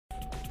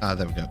Ah,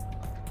 there we go.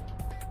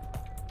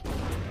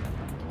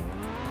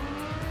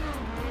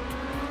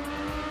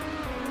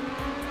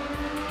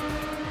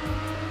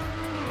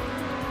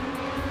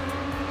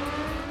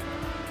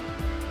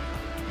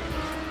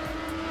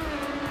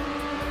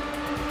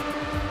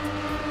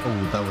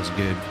 Oh, that was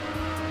good.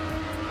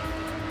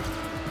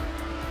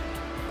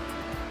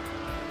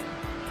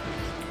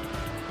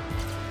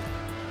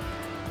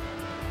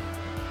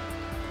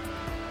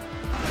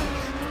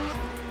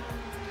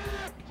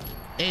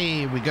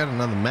 Hey, we got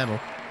another medal.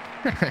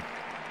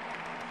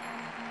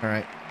 All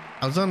right.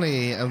 I was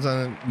only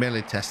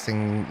merely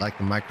testing like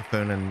the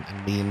microphone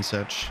and me and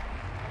such.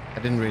 I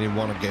didn't really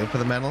want to go for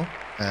the medal,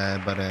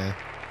 but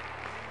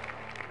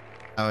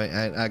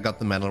I got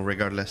the medal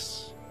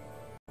regardless.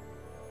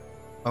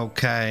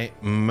 Okay,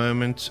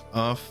 moment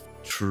of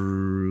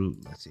truth.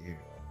 Let's see here.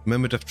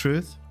 Moment of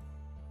truth.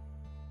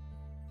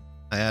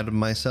 I added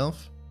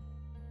myself,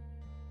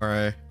 or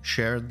I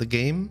shared the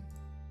game,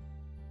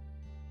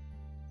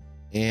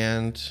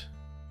 and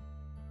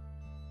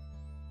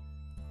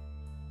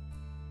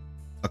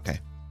okay.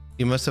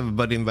 You must have a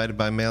buddy invited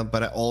by mail,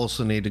 but I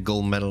also need a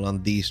gold medal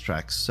on these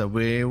tracks, so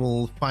we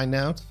will find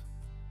out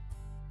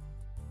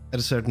at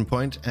a certain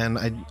point. And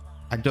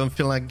I don't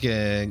feel like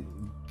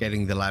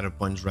getting the ladder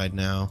points right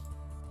now.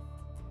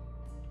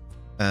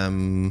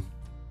 Wait,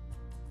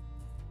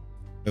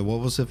 what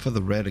was it for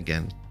the red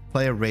again?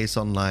 Play a race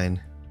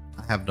online.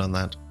 I have done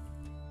that.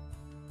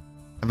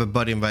 Have a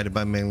buddy invited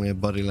by mailing a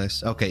buddy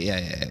list. Okay,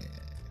 yeah.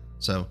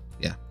 So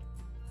yeah,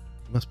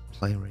 must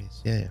play a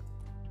race. Yeah.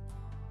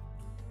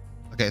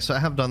 Okay, so I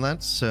have done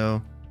that.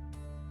 So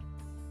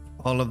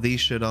all of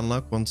these should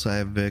unlock once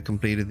I've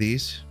completed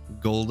these.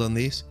 Gold on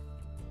these.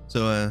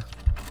 So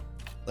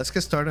let's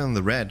get started on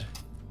the red.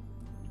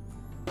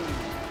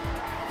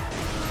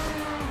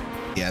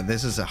 Yeah,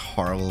 this is a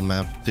horrible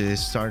map to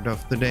start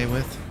off the day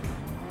with.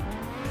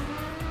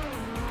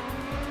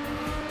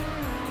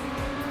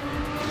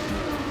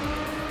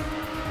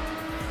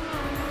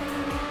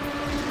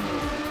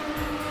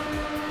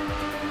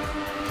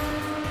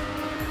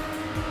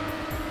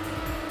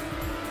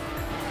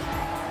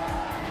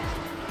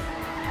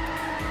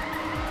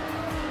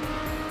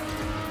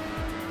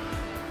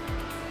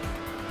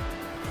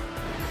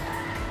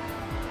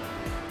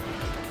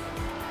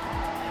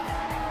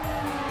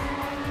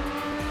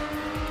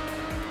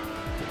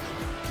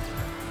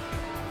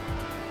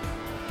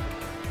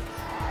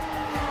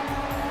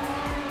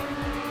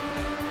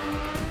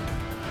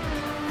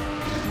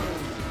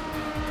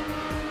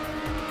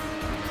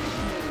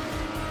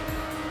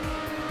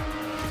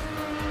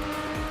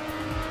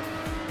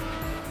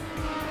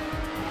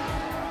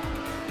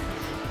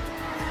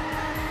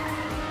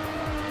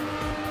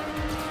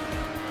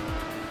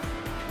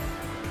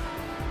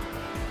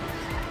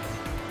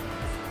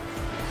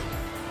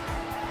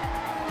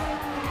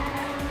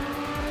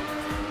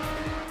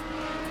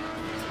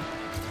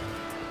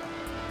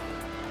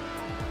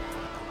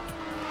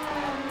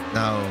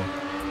 No.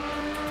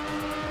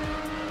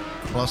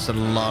 Lost a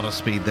lot of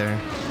speed there.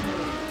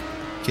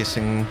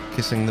 Kissing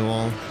the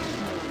wall.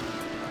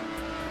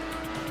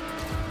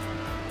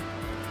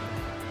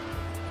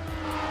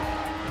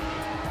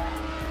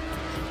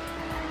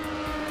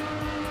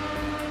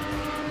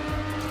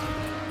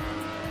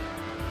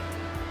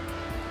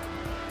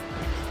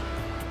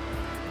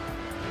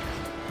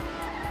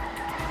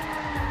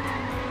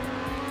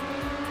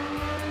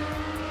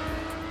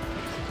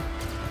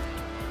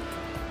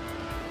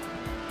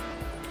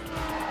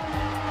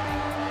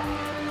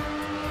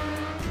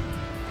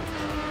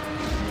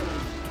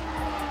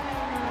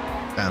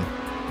 Damn.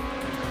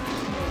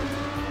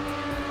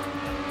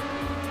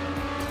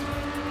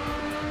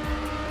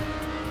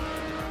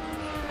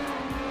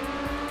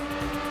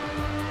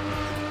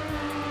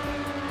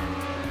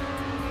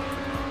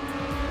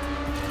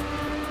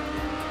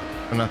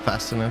 I'm not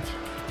fast enough.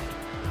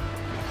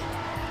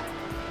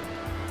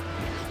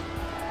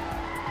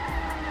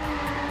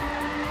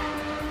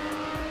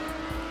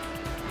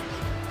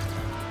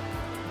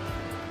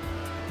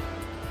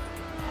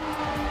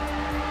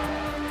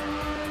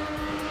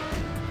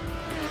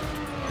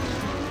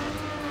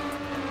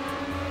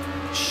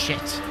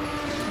 Shit.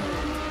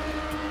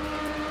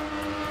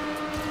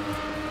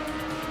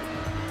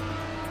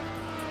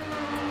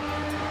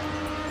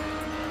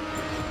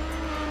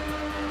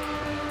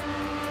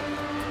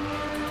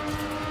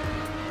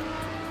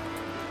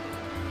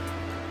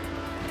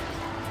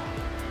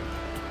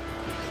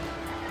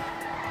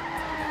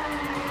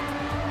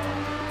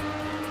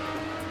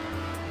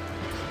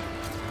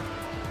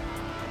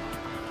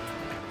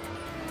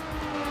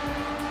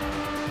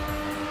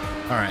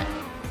 All right.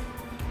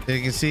 You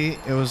can see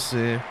it was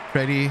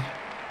pretty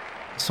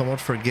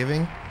somewhat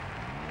forgiving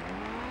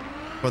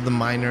for the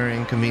minor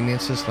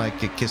inconveniences like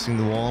kissing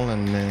the wall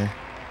and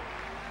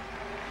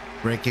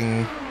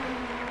braking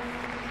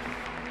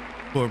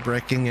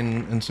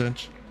and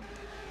such.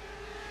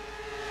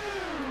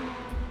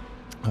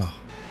 Oh,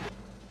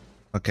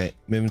 okay,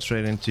 moving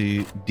straight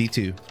into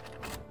D2.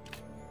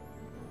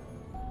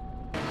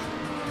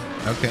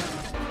 Okay,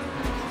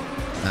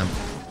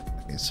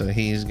 okay, so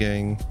he's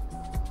going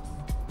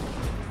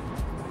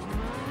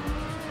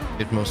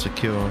bit more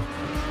secure.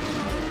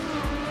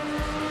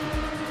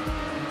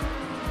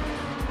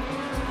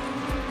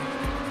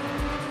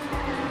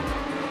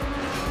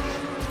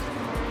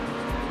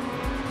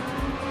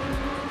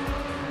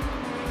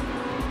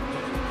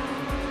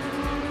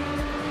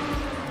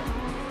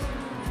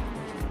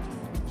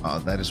 Oh,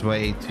 that is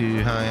way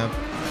too high up.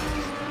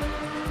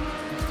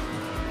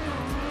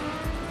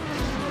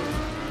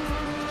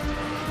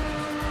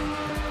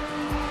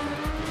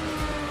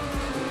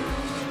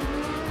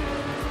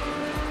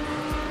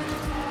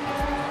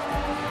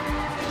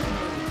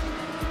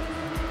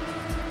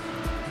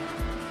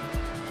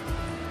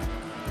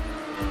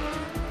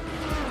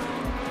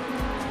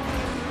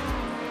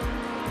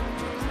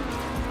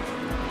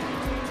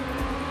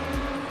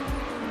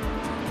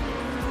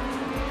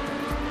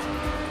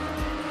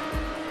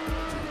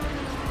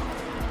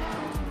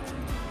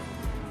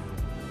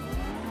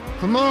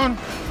 Come on!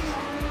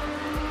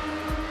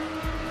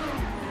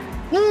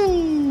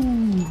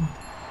 Woo!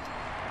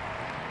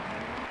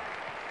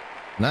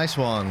 Nice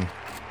one.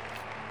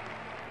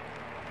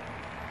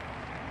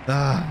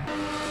 Ah.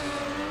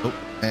 Oh,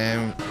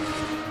 and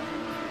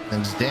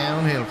it's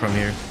downhill from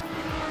here.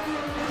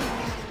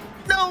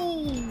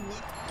 No!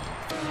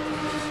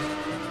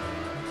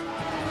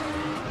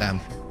 Damn.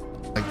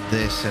 Like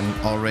this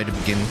and already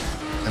begin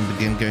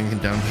going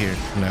down here.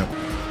 No.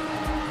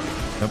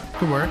 Nope,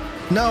 could work.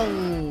 No!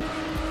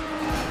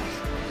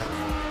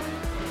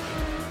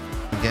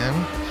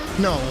 Again?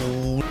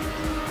 No!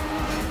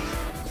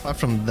 Apart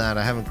from that,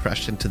 I haven't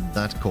crashed into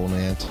that corner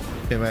yet.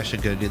 Maybe I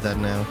should go do that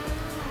now.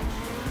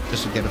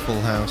 Just to get a full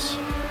house.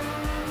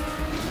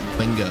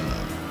 Bingo.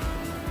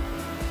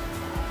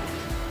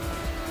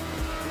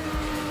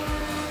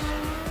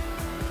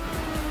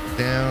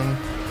 Down.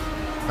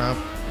 Up.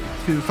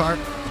 Too far.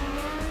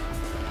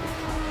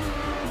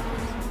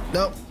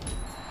 Nope.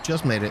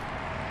 Just made it.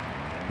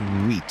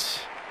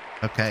 Sweet.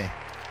 Okay.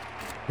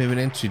 Moving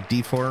into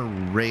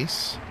D4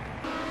 race.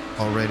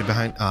 Already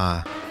behind.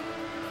 Ah.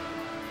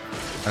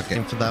 Okay.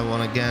 Aim for that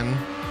one again.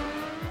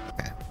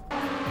 Okay.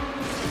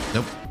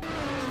 Nope.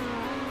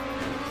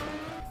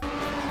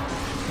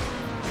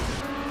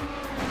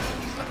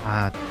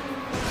 Ah.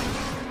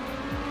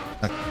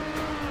 Okay.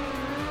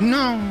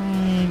 No.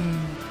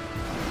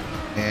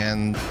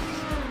 And.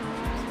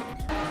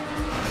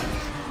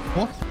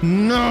 What?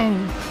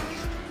 No.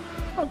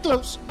 How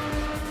close?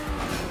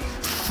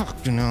 Fuck,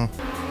 you know.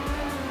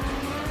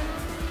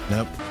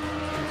 Nope.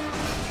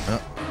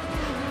 Oh.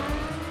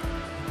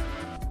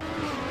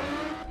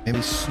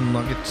 Maybe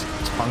snug its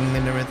tongue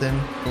and everything.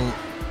 Oh.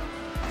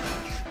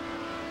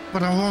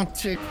 But I want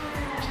to.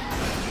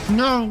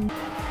 No.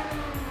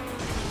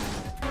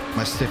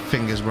 My stiff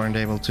fingers weren't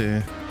able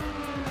to.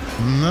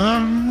 No.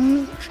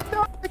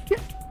 No, I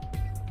can't.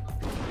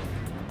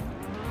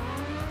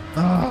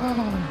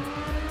 Oh.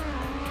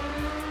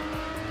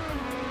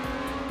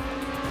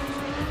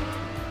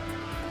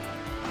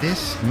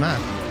 This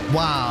map.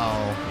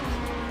 Wow.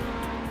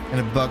 And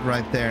a bug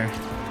right there.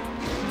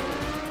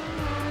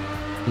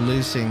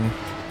 Losing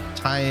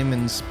time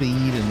and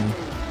speed and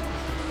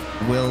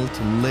will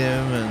to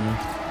live and,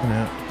 you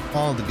know,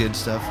 all the good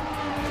stuff.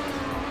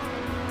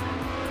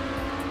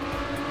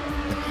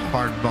 The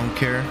hard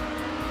bunker.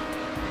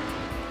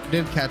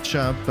 Did catch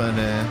up, but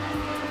at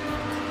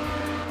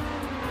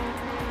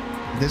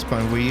this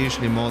point we're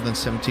usually more than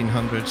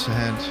 1700s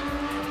ahead.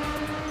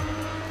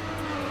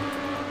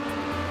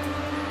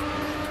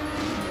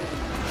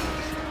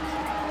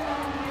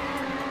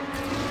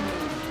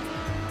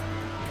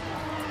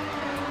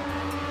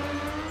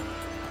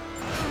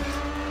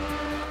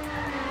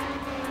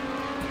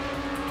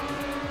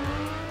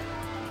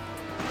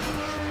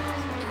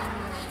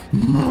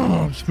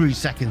 Oh, 3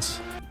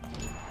 seconds.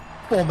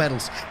 4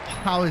 medals.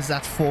 How is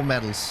that 4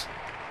 medals?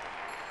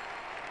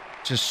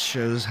 Just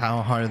shows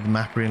how hard the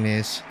map really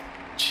is.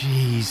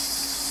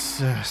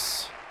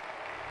 Jesus.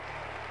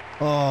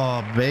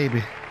 Oh,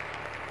 baby.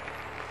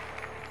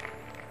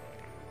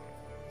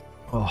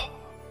 Oh.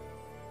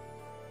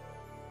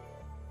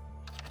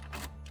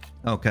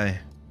 Okay.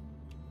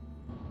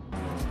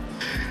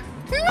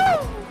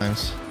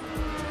 Nice.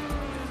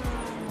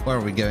 Where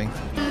are we going?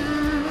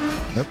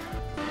 Nope.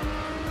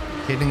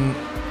 Hitting.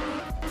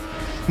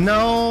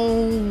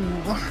 No.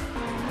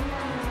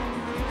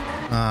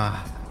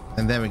 Ah,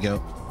 and there we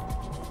go.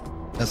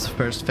 That's the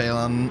first fail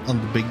on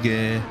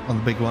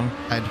the big one.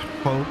 I'd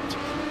hoped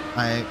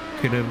I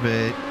could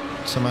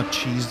have somehow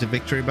cheesed the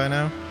victory by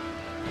now,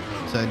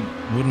 so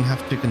I wouldn't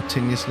have to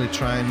continuously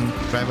try and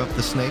grab up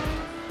the snake,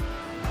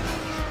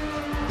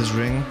 this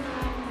ring.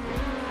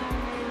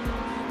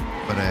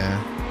 But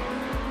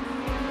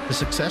the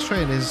success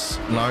rate is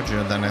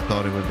larger than I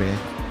thought it would be.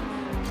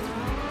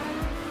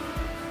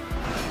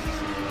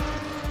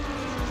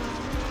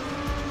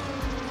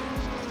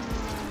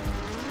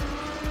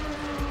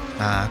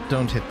 Ah,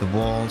 don't hit the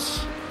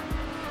walls.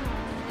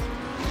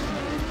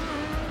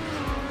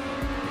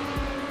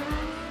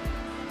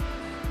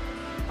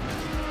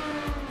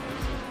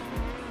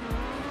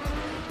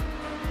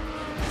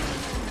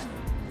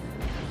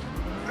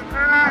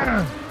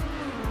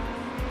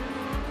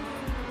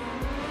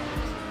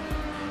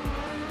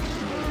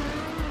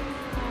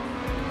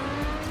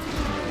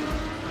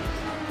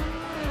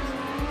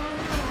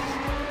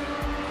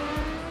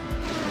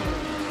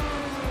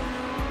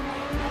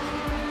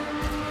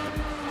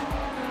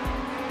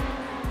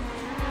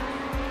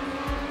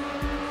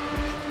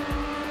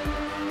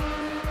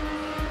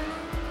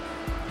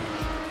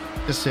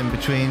 Just in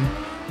between.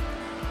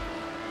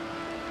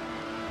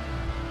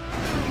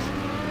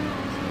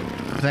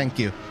 Thank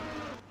you.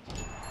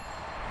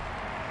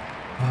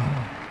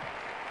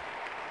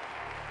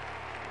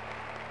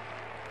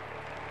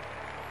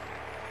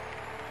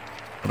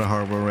 What a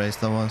horrible race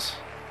that was.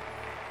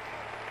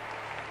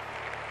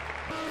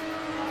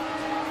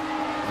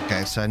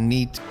 Okay, so I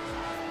need...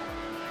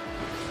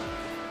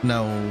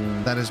 No,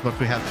 that is what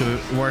we have to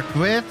work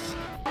with.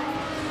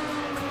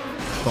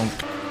 Bonk.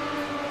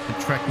 The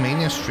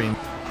Trackmania stream.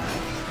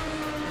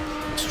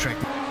 It's Track...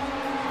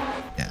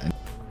 Yeah.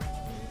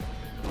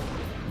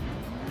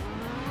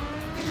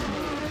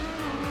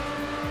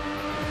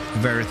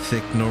 Very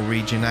thick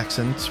Norwegian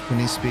accent when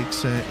he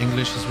speaks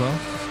English as well.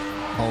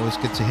 Always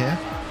good to hear.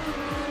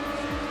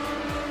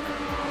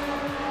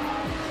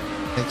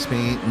 Makes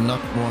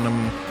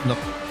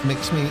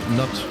me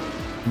not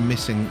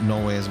missing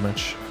Norway as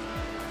much.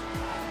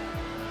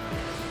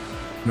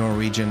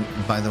 Norwegian,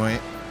 by the way.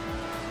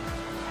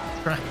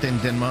 Tracked in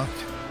Denmark.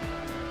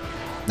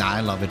 Nah, I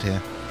love it here.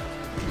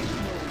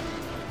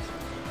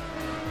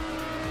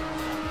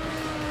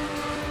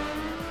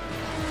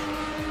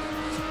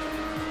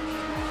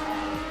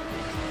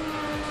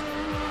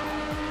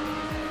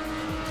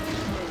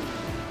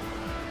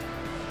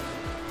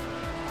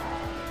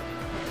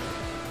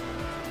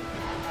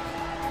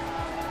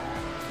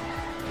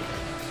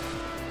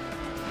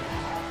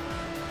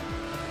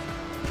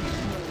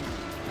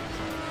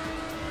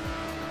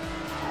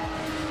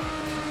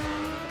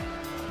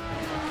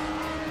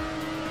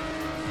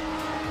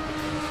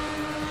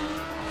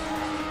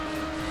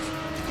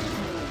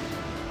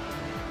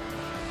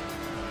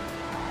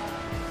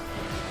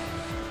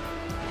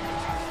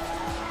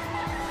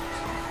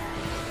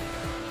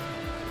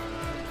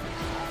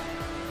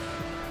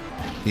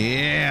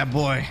 Yeah,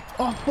 boy.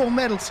 Oh, 4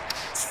 medals.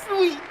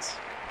 Sweet.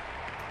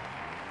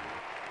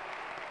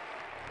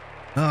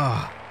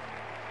 Oh,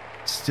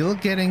 still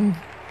getting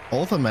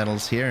author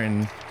medals here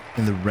in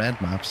the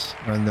red maps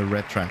or in the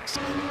red tracks.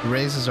 The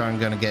races aren't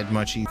gonna get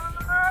much easier.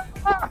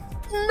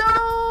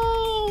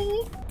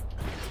 No.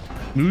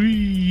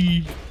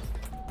 Whee.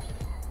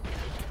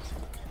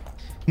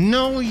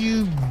 No,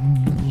 you.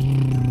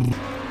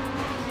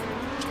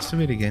 Just a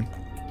video game.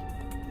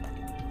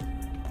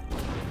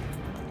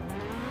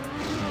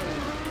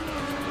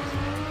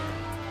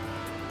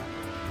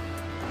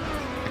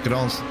 I could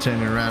also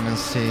turn around and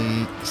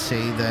say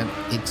that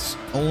it's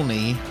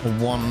only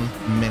 1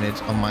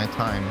 minute of my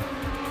time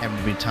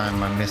every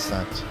time I miss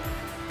that.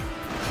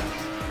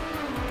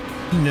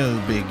 No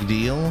big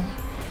deal.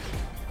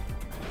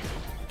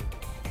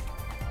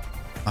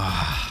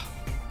 Ah,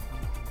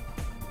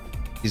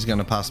 he's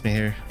gonna pass me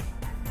here.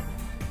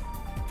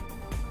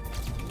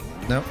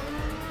 Nope.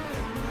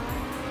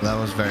 That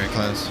was very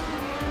close.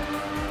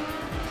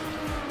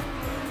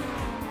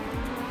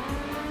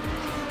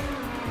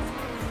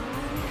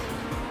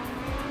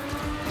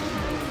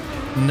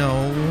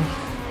 No.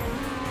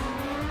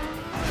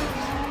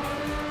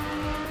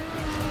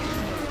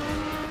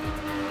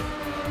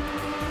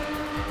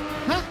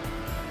 Huh?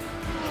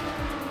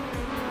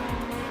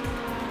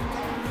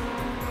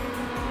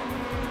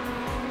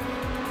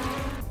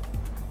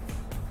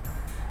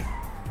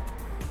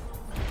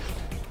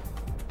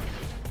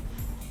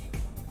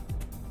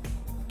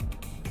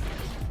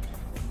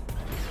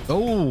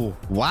 Oh,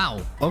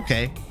 wow.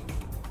 Okay.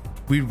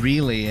 We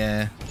really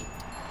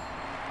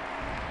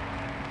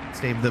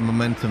saved the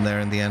momentum there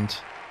in the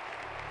end.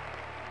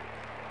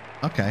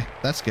 Okay,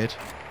 that's good.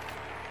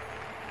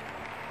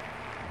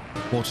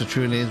 Water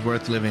truly is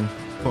worth living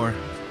for.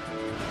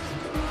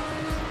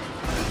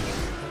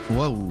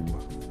 Whoa.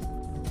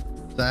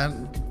 That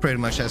pretty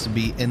much has to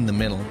be in the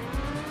middle.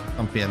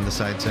 Can't be on the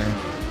sides there.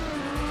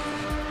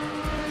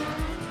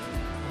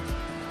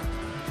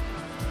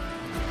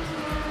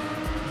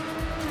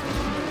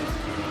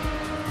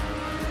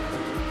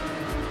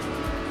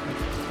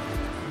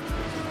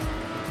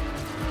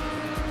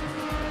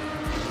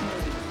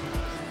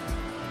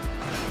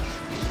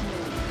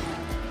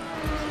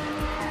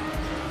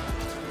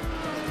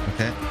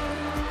 Okay. I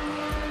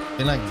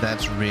feel like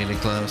that's really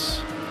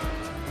close.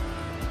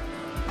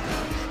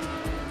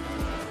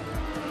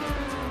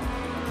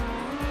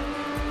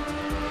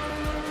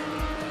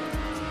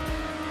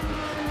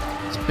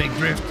 It's a big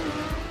drift.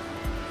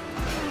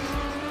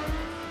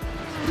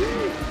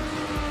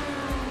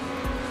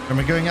 Am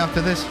I going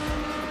after this?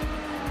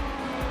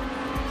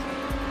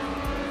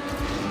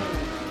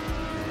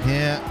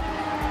 Yeah.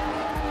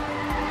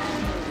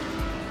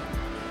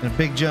 And a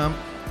big jump.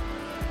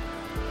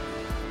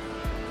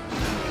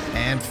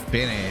 And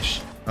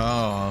finish.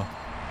 Oh.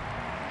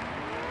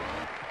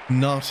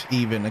 Not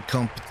even a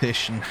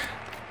competition.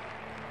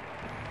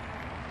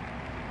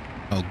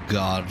 Oh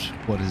god,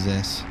 what is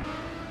this?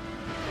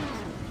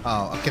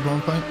 Oh, I'll get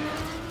 1 point.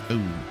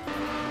 Ooh.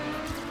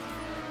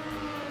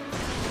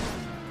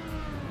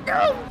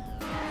 No!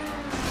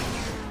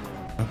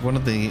 One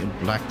of the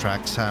black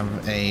tracks have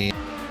a...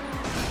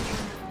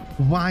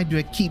 Why do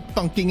I keep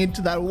bunking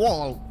into that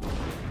wall?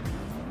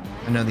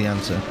 I know the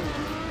answer.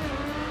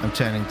 I'm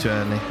turning too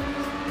early.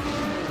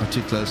 I'm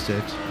too close to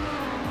it.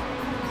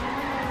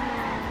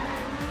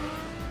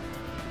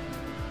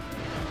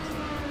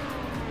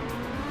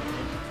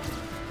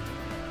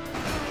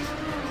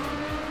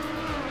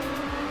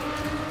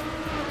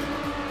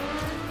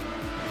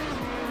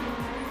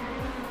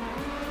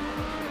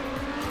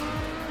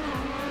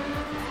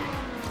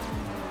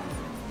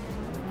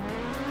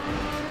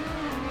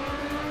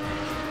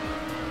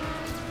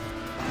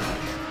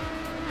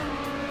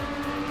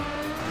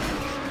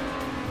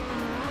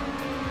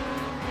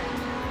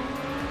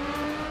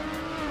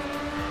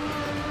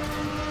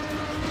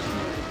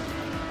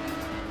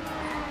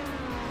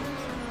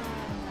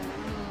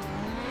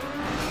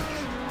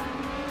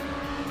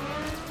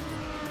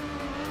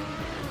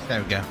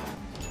 There we go.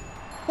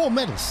 4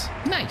 medals.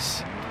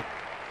 Nice.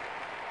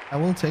 I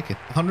will take it.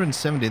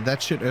 170.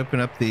 That should open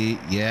up the...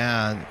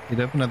 Yeah, it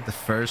opened up the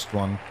first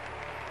one.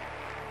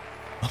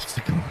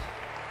 Obstacle.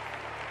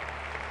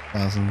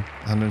 1,000.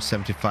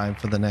 175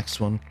 for the next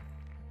one.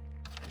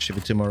 Should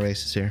be 2 more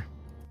races here.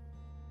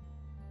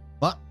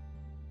 What?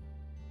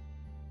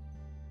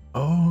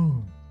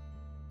 Oh.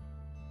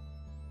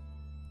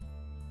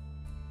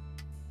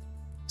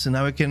 So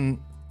now we can...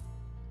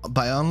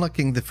 By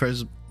unlocking the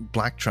first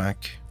black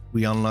track,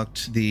 we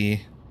unlocked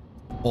the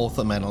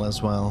author medal as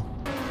well.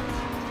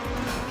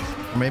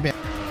 Or maybe...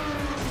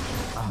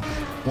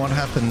 What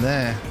happened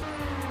there?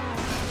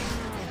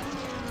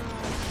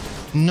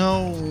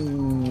 No.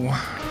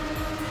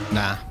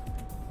 Nah.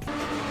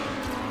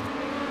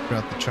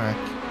 Throughout the track.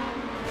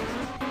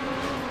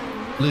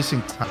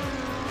 Losing time.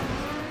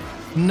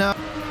 No.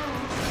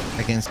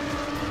 Against...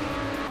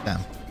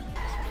 Damn.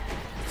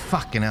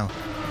 Fucking hell.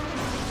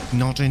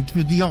 Not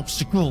into the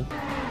obstacle.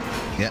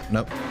 Yeah,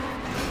 nope.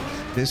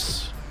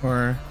 This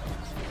or...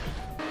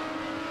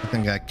 I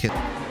think I kissed...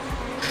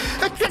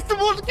 I kissed the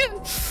wall again!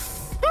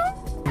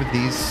 With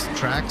these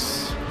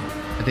tracks,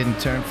 I didn't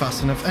turn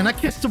fast enough and I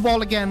kissed the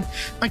wall again.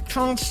 I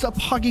can't stop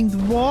hugging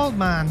the wall,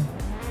 man.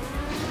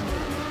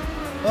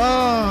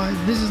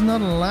 Oh, this is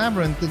not a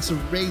labyrinth, it's a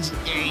race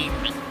game.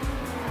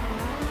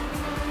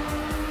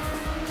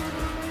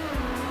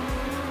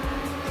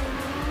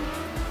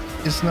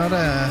 It's not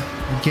a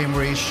game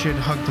where you should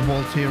hug the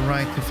wall to your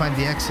right to find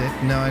the exit.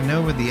 No, I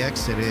know where the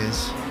exit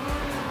is.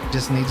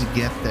 Just need to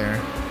get there.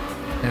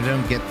 And I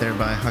don't get there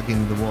by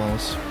hugging the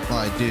walls. Well,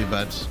 I do,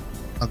 but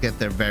I'll get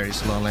there very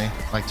slowly.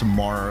 Like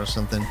tomorrow or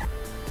something.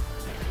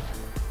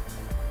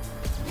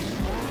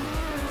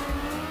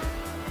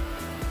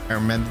 I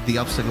remember the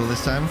obstacle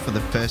this time for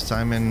the first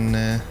time in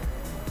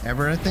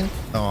ever, I think.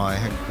 Oh, I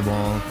hugged the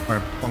wall.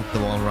 Or bumped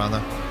the wall,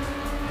 rather.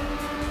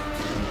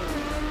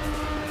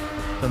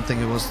 Don't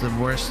think it was the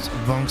worst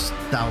bunks.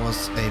 That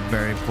was a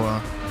very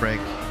poor break.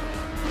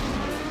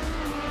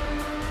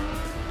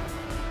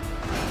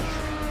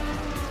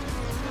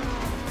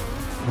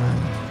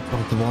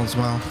 Bumped the wall as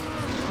well.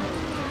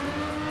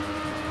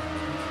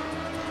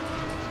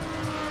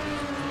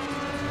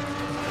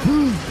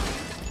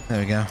 There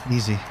we go.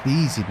 Easy.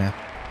 Easy map.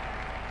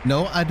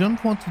 No, I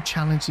don't want to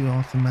challenge the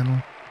author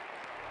medal.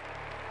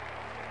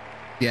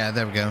 Yeah,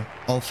 there we go.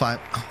 All 5.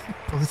 Oh,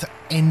 both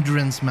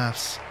endurance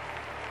maps.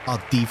 Oh,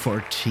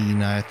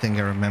 D14, I think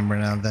I remember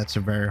now. That's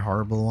a very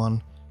horrible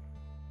one.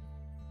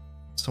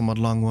 Somewhat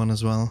long one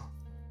as well.